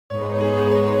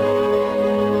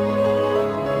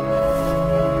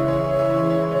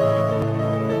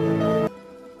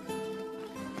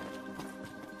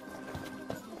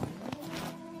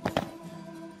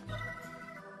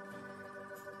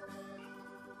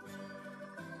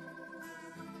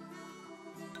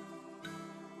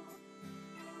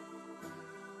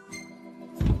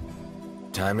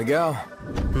Time to go.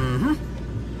 Mm-hmm.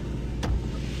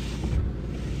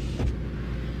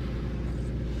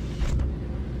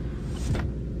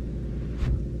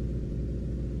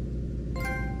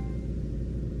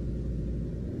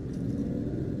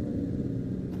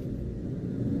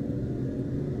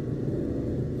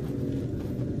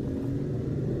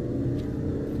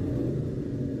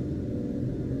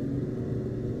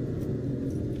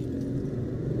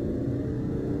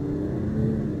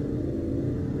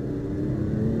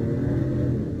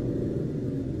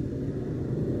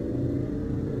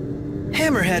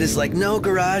 Hammerhead is like no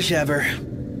garage ever.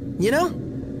 You know?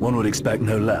 One would expect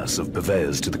no less of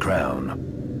purveyors to the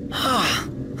crown.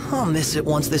 I'll miss it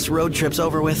once this road trip's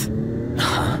over with.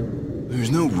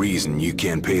 There's no reason you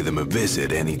can't pay them a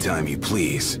visit anytime you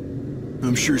please.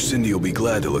 I'm sure Cindy will be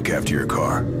glad to look after your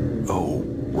car. Oh,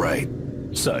 right.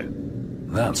 So,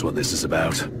 that's what this is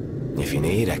about. If you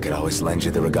need, I could always lend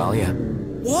you the regalia.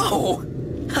 Whoa!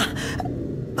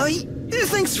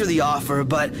 Thanks for the offer,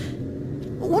 but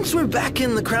once we're back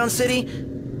in the Crown City,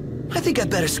 I think I'd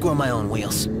better score my own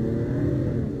wheels.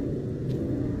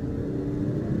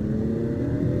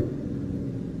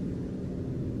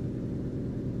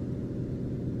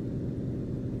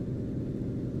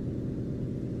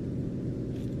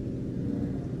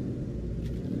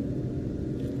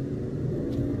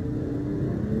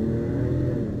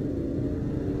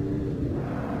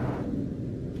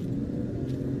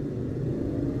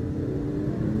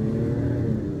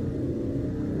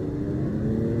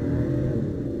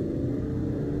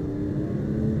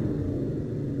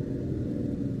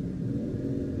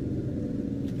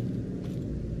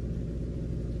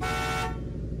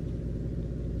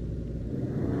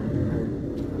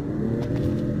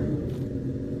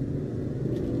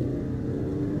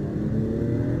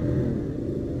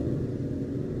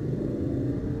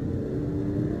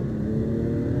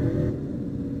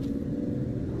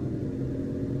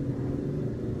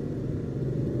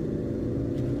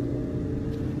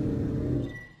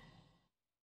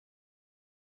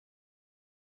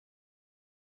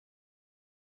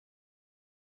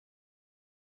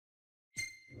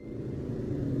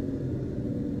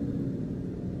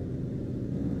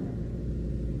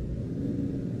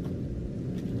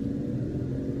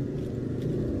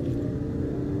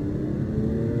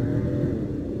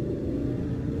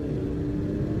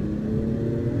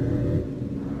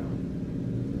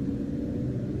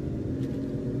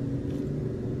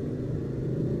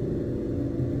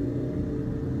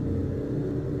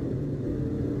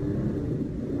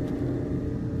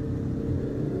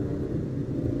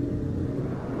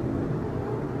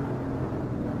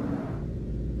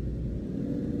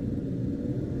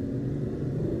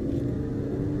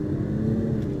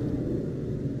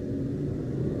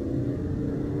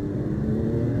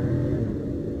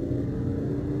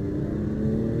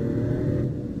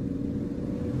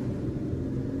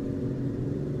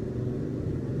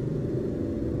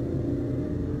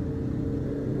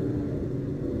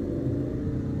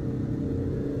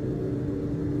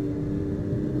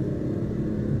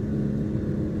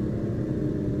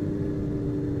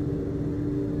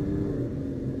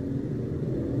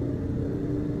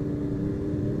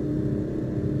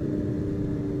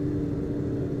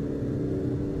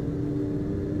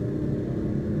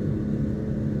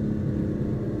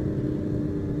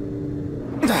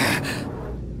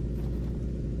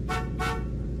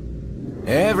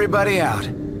 Everybody out.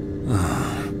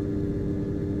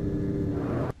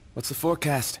 What's the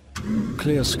forecast?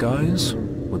 Clear skies,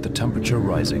 with the temperature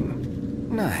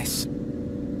rising. Nice.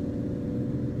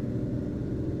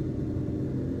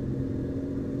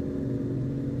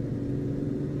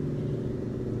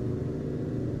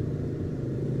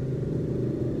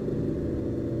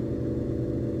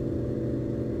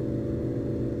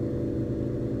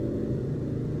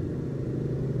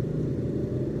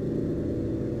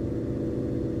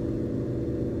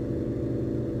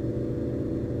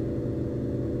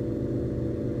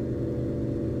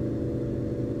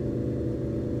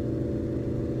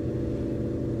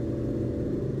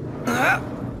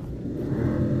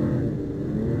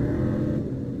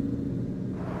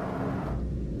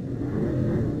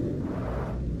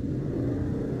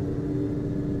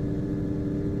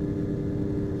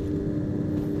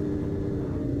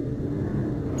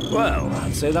 Well,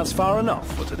 I'd say that's far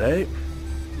enough for today.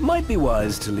 Might be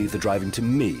wise to leave the driving to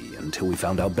me until we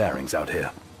found our bearings out here.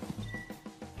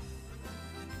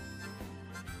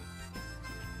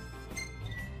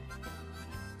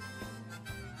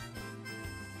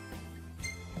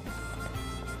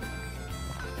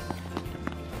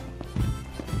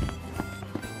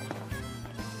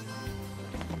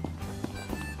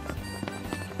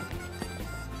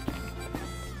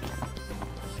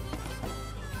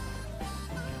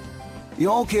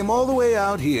 Y'all came all the way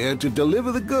out here to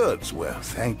deliver the goods. Well,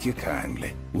 thank you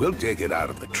kindly. We'll take it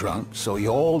out of the trunk, so you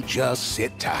all just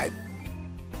sit tight.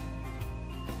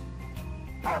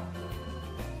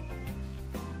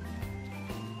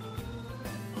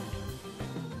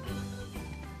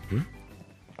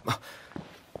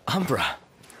 Umbra.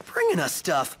 Bringing us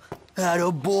stuff.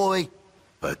 Atta boy.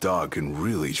 That dog can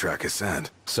really track a scent.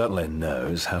 Certainly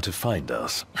knows how to find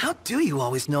us. How do you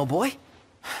always know, boy?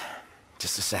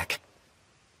 Just a sec.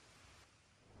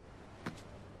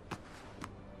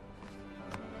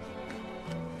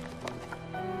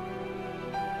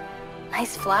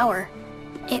 Nice flower.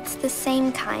 It's the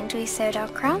same kind we sewed our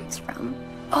crowns from.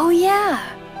 Oh yeah!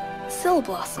 Sill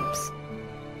blossoms.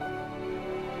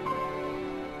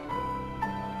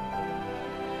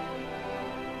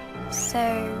 So...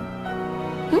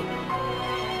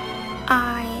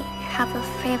 I have a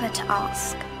favor to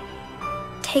ask.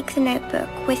 Take the notebook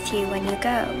with you when you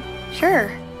go.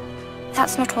 Sure.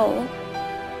 That's not all.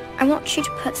 I want you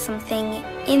to put something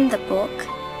in the book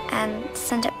and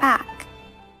send it back.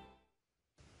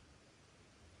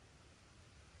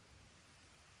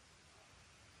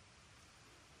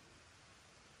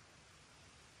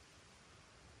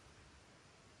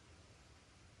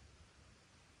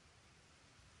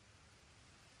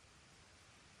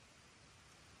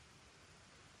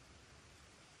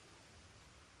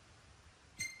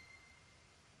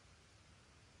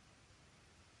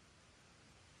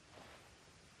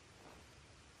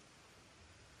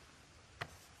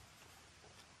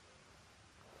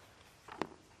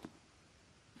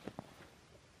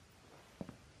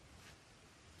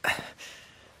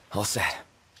 All set.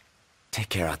 Take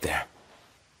care out there.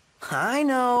 I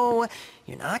know.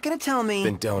 You're not gonna tell me.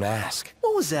 Then don't ask.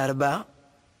 What was that about?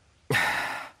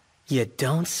 You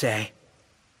don't say.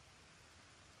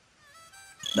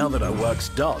 Now that our work's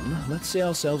done, let's see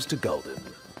ourselves to Golden.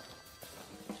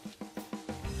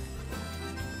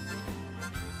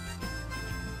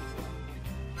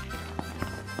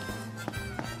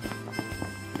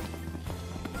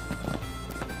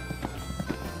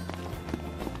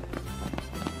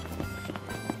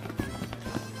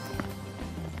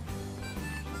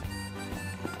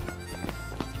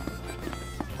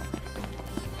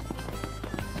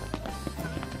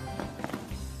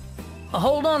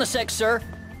 Hold on a sec, sir.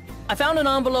 I found an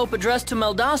envelope addressed to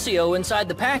Meldacio inside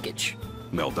the package.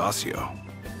 Meldacio?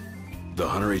 The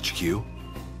Hunter HQ?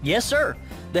 Yes, sir.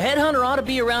 The headhunter ought to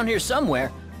be around here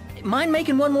somewhere. Mind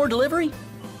making one more delivery?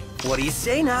 What do you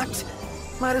say, Noct?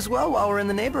 Might as well while we're in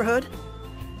the neighborhood.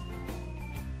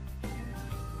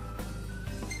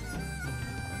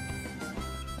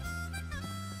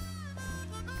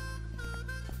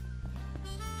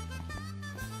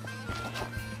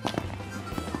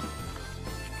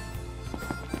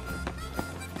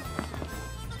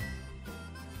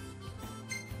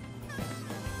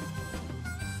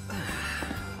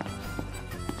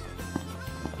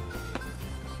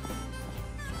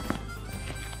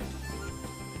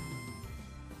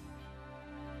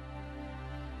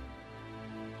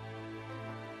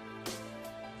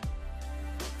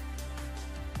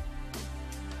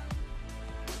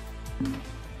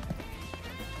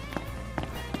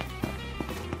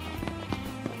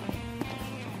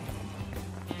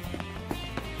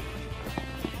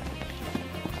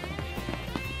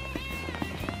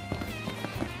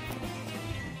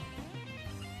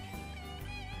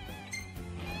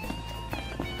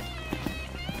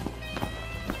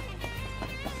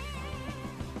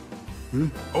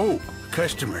 Oh,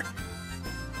 customer.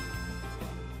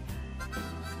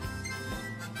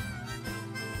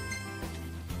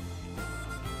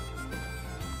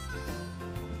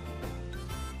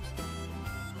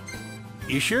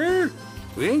 You sure?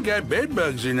 We ain't got bed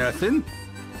bugs or nothing.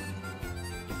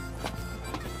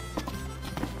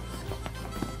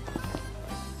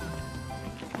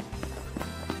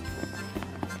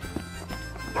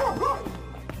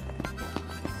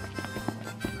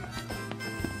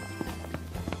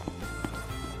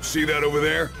 See that over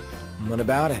there? What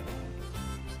about it?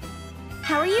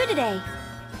 How are you today?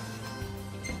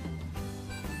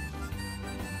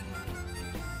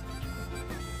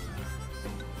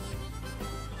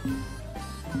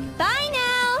 Bye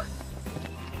now!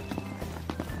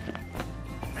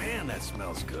 Man, that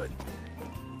smells good.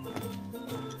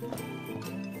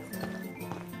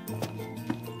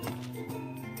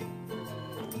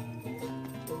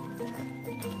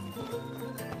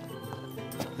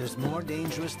 There's more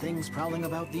dangerous things prowling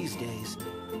about these days.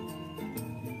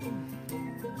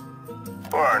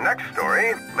 For our next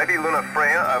story, Lady Luna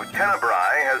Freya of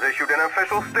Tenebrae has issued an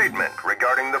official statement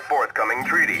regarding the forthcoming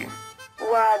treaty.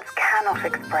 Words cannot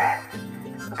express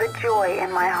the joy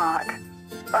in my heart.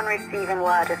 on receiving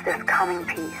word of this coming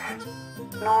peace,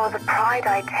 nor the pride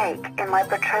I take in my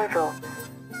betrothal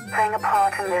playing a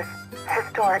part in this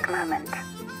historic moment.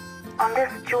 On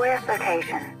this joyous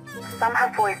occasion, some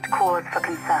have voiced cause for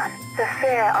concern. The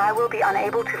fear I will be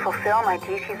unable to fulfill my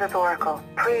duties as Oracle.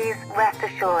 Please rest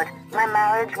assured, my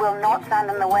marriage will not stand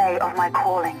in the way of my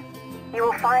calling. You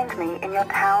will find me in your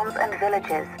towns and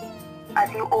villages,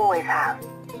 as you always have,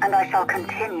 and I shall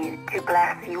continue to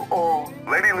bless you all.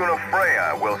 Lady Luna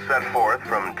Freya will set forth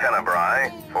from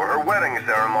Tenebrae for her wedding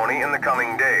ceremony in the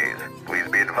coming days. Please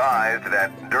be advised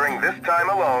that during this time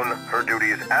alone, her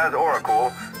duties as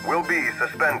Oracle will be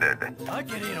suspended. I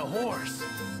can eat a horse.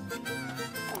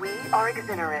 We are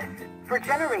Exoneris. For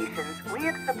generations, we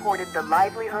have supported the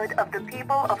livelihood of the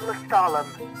people of Lestalem,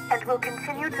 and will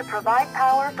continue to provide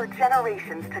power for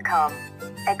generations to come.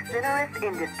 Exoneris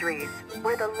Industries,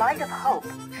 where the light of hope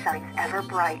shines ever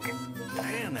bright.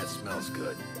 Man, that smells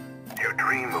good. You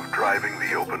dream of driving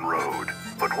the open road,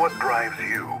 but what drives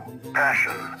you?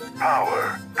 Passion,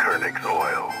 power, Koenig's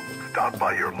oil. Stop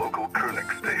by your local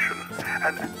Koenig station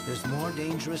and... There's more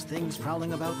dangerous things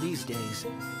prowling about these days.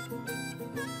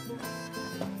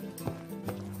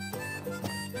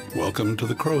 Welcome to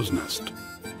the Crow's Nest.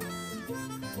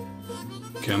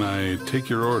 Can I take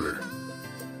your order?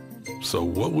 So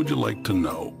what would you like to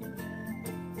know?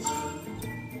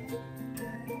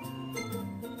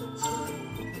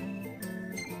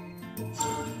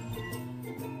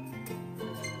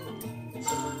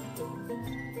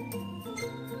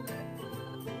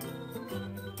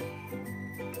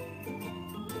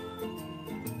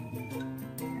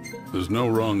 There's no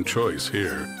wrong choice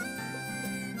here.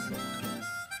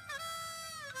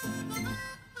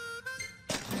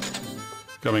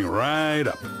 Coming right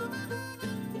up.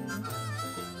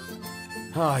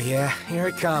 Oh yeah, here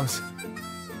it comes.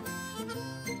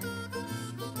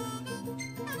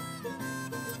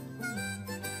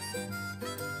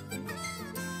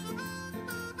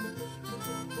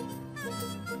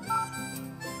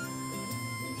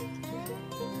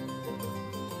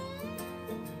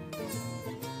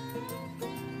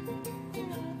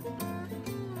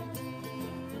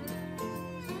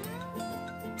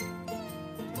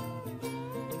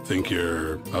 Think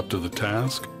you're up to the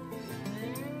task?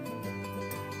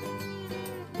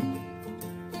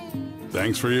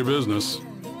 Thanks for your business.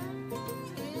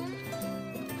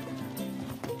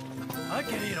 I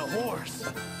can eat a horse.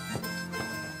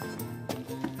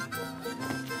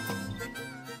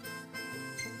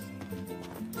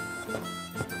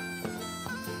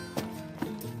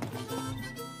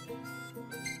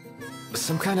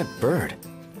 Some kind of bird.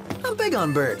 I'm big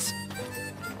on birds.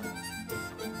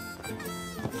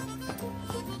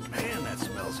 Man, that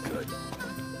smells good.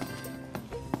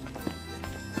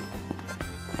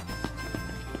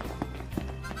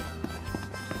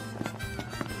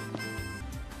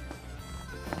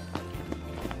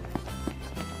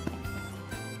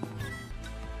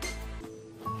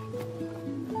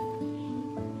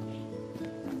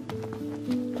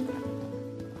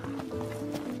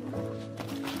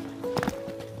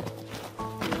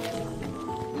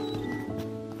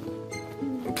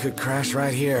 Could crash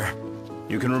right here.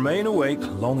 You can remain awake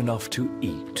long enough to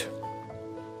eat.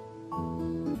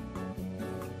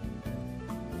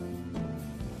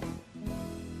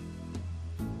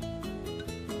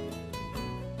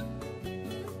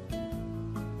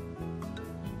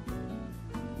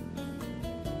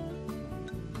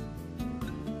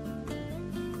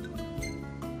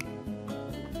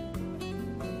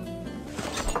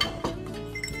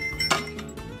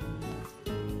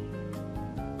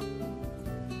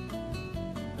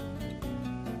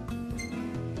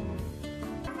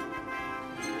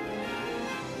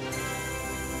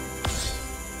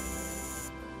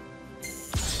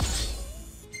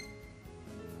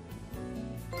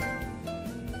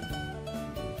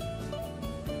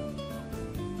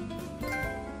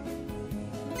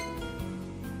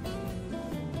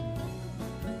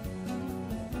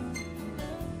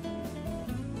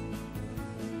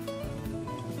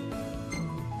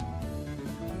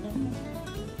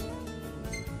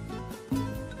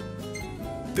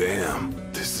 Damn,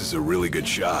 this is a really good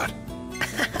shot.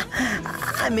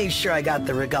 I made sure I got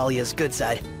the regalia's good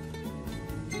side.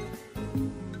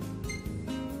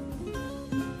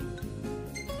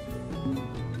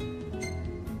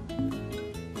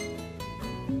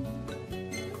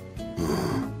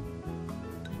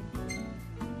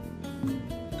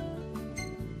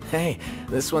 Hey,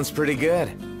 this one's pretty good.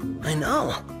 I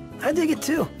know. I dig it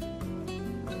too.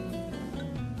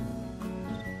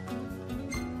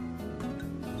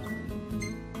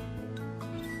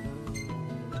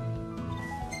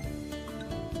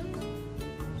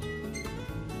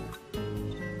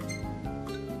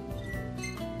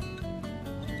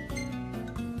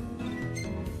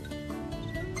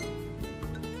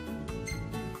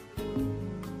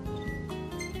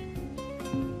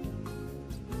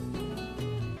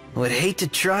 Would hate to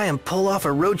try and pull off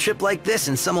a road trip like this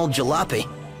in some old jalopy.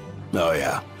 Oh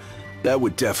yeah, that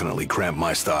would definitely cramp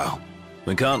my style.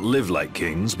 We can't live like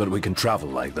kings, but we can travel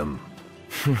like them.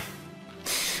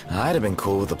 I'd have been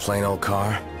cool with a plain old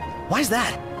car. Why's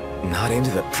that? Not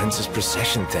into the princess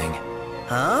procession thing.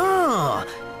 Oh,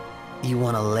 you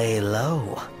want to lay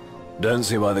low. Don't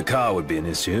see why the car would be an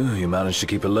issue. You managed to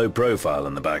keep a low profile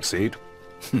in the backseat.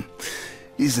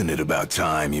 Isn't it about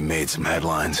time you made some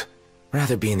headlines?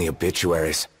 Rather be in the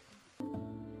obituaries.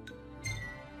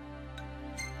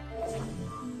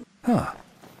 Huh.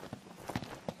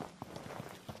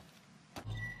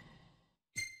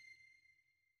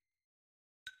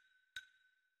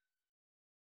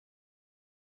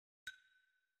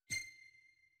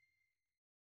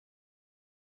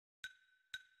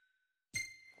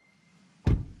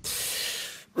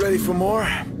 Ready for more?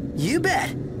 You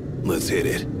bet. Let's hit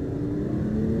it.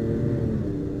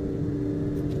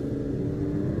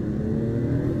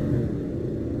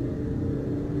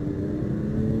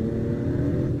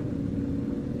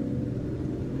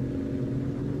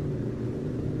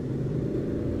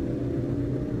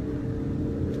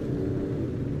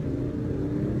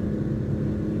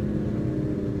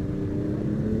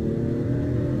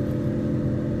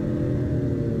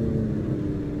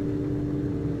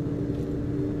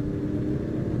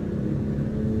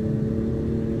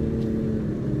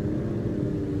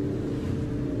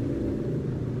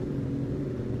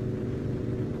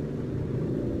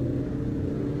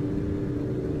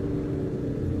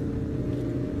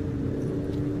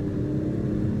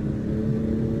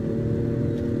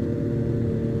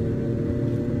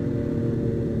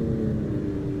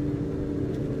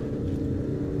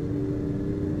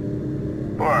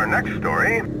 For our next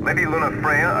story, Lady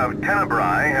Lunafreya of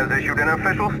Tenebrae has issued an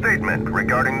official statement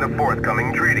regarding the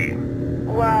forthcoming treaty.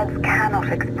 Words cannot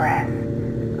express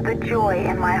the joy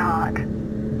in my heart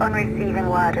on receiving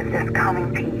word of this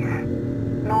coming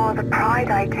peace, nor the pride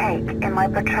I take in my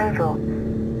betrothal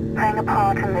playing a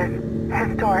part in this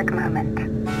historic moment.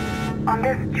 On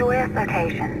this joyous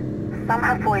occasion, some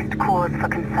have voiced cause for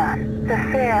concern. The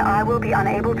fear I will be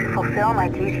unable to fulfill my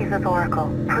duties as Oracle.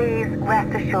 Please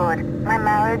rest assured, my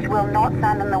marriage will not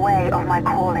stand in the way of my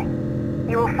calling.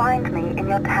 You will find me in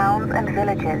your towns and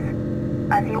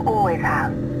villages, as you always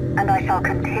have, and I shall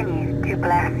continue to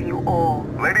bless you all.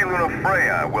 Lady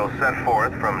Lunafreya will set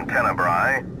forth from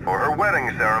Tenebrae for her wedding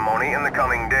ceremony in the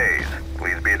coming days.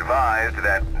 Please be advised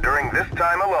that during this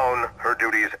time alone, her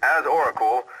duties as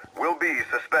Oracle will be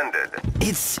suspended.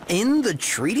 It's in the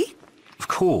treaty? Of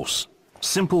course.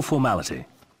 Simple formality.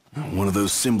 One of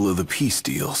those symbol of the peace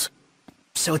deals.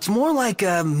 So it's more like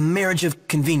a marriage of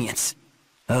convenience.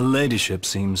 Her ladyship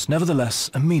seems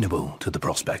nevertheless amenable to the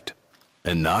prospect.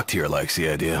 And Noctier likes the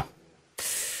idea.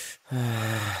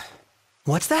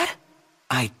 What's that?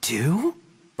 I do?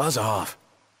 Buzz off.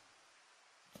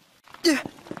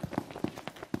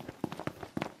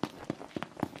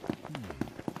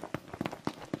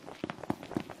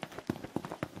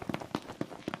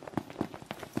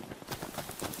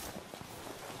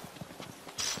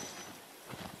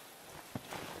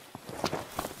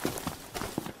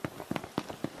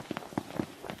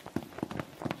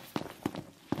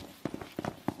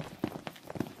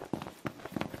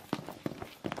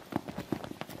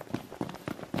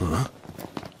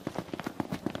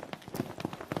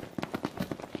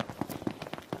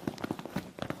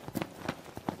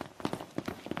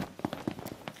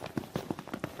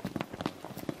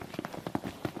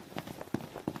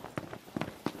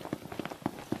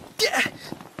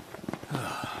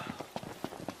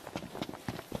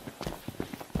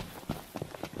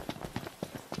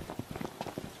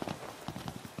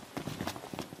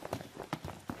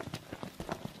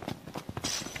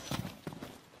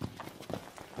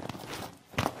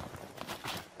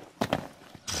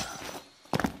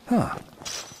 Huh.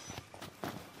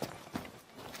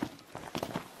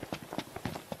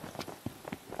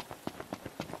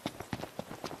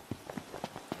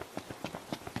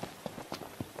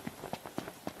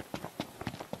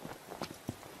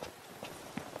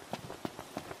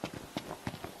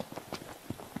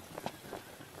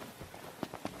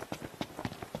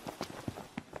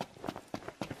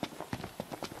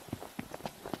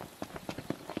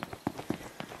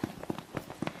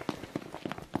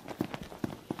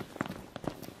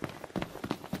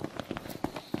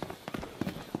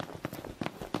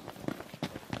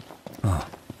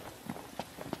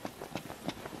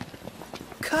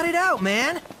 Cut it out,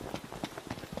 man!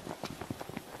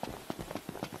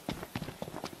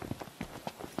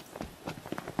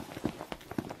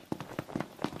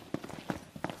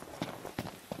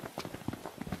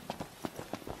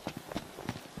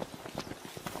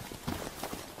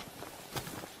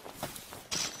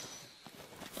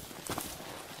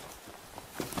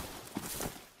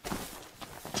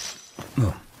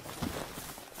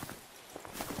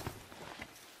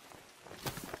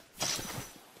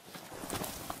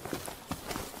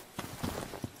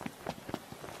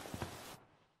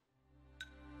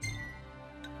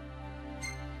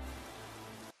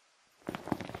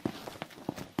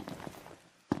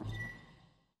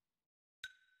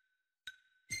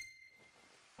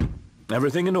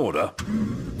 Everything in order?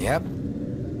 Yep.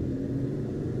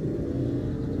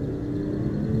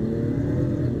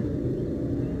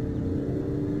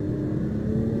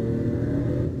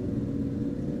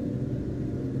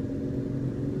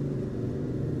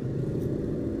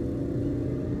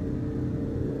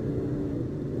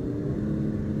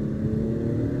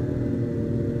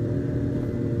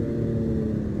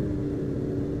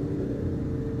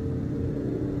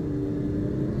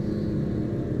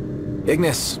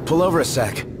 Ignis, pull over a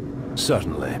sec.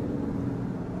 Certainly.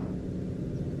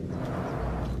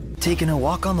 Taking a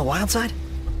walk on the wild side?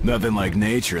 Nothing like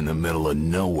nature in the middle of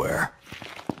nowhere.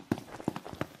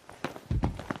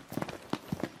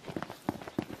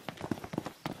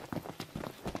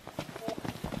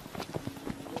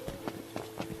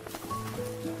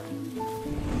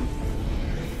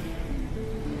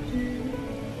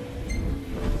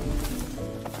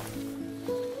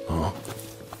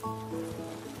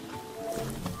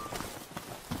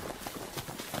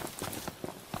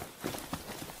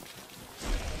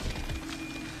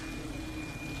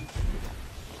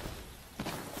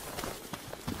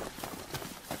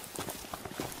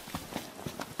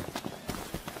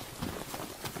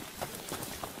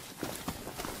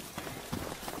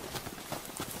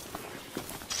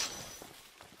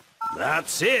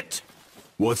 That's it!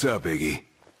 What's up, Iggy?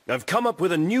 I've come up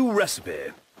with a new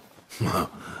recipe.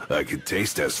 I could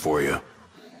taste test for you.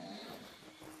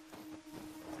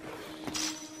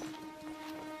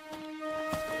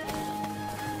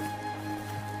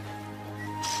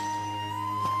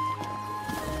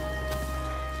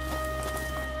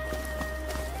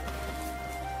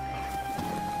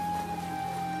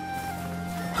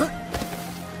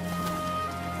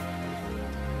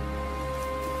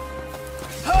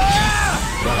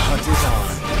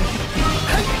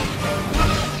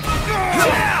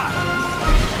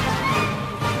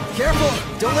 Careful!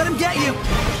 Don't let him get you!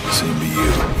 Same to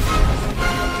you.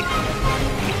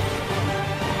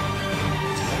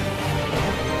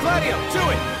 Gladio, do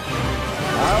it!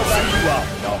 I'll let you up,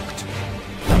 knocked.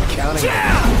 I'm counting.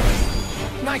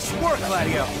 Nice work,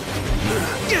 Gladio.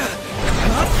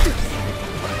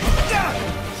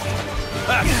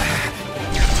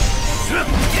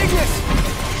 Ignis!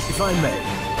 If I may.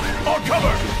 All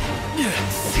cover!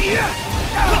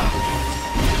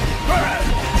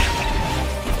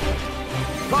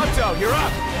 Ponto, you're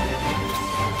up!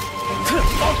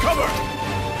 All cover!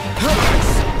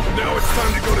 Now it's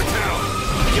time to go to town.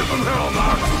 Give them hell,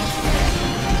 Mark.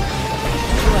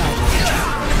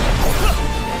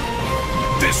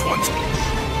 This one's...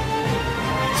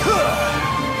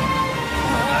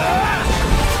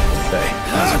 Hey,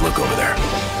 how's it look over there? I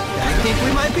think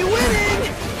we might be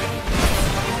winning!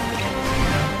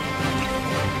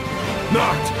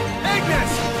 Knocked!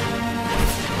 Ignis!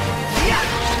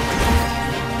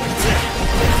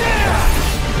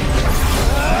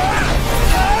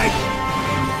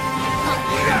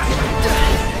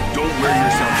 Don't wear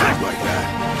yourself out like that.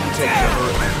 Take cover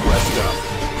and rest up.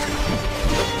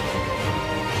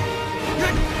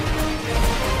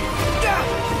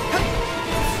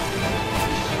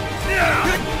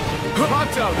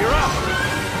 Ponto, you're up!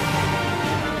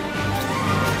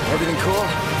 Everything cool?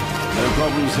 No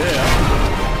problems here.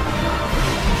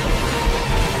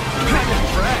 I'm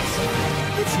impressed.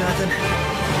 It's nothing.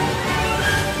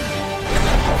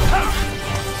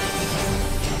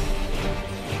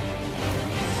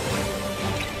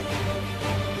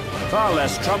 Far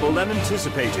less trouble than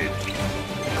anticipated.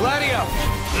 Gladio!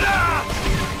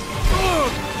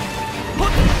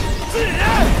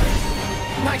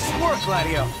 Nice work,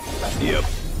 Gladio. Yep.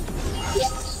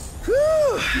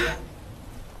 Whew.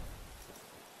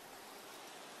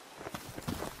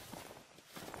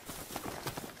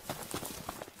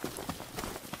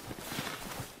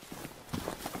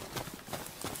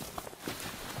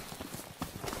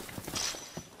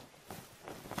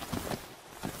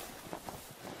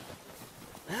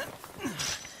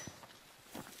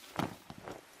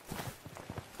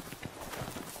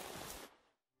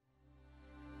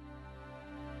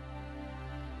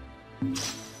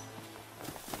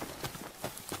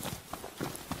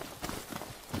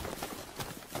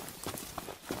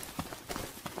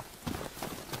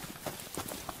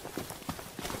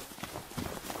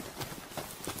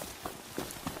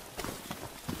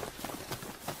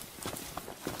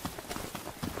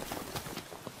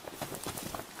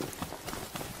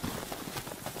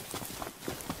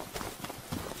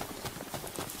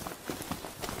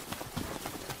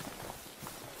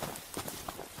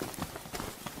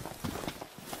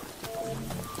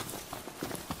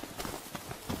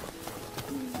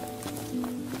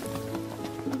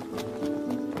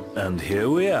 And here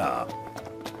we are.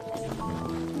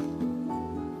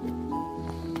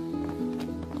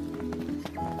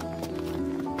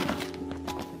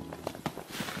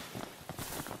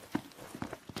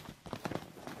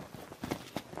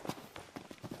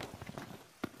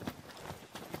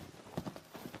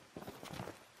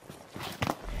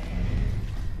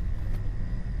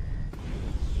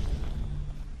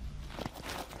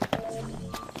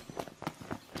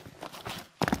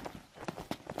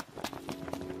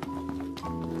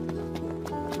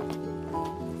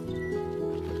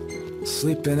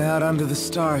 Sleeping out under the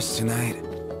stars tonight.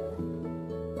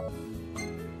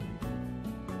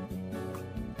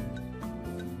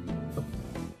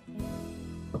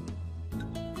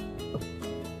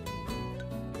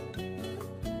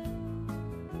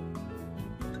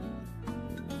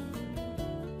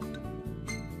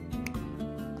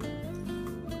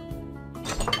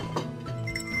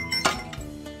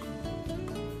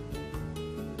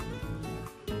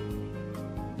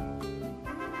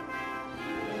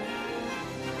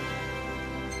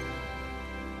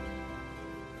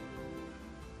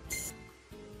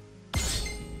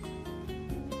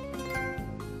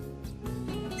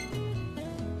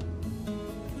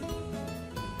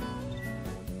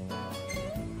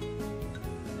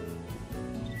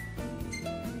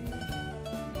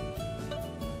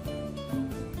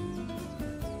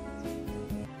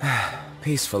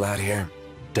 Peaceful out here.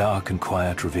 Dark and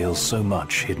quiet reveals so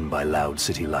much hidden by loud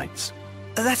city lights.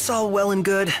 That's all well and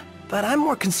good, but I'm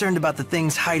more concerned about the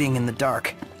things hiding in the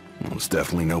dark. Well, it's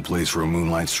definitely no place for a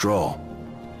moonlight stroll.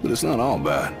 But it's not all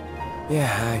bad.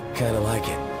 Yeah, I kinda like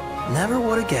it. Never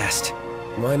would have guessed.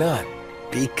 Why not?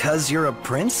 Because you're a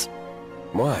prince?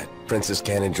 What? Princes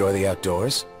can't enjoy the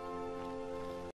outdoors?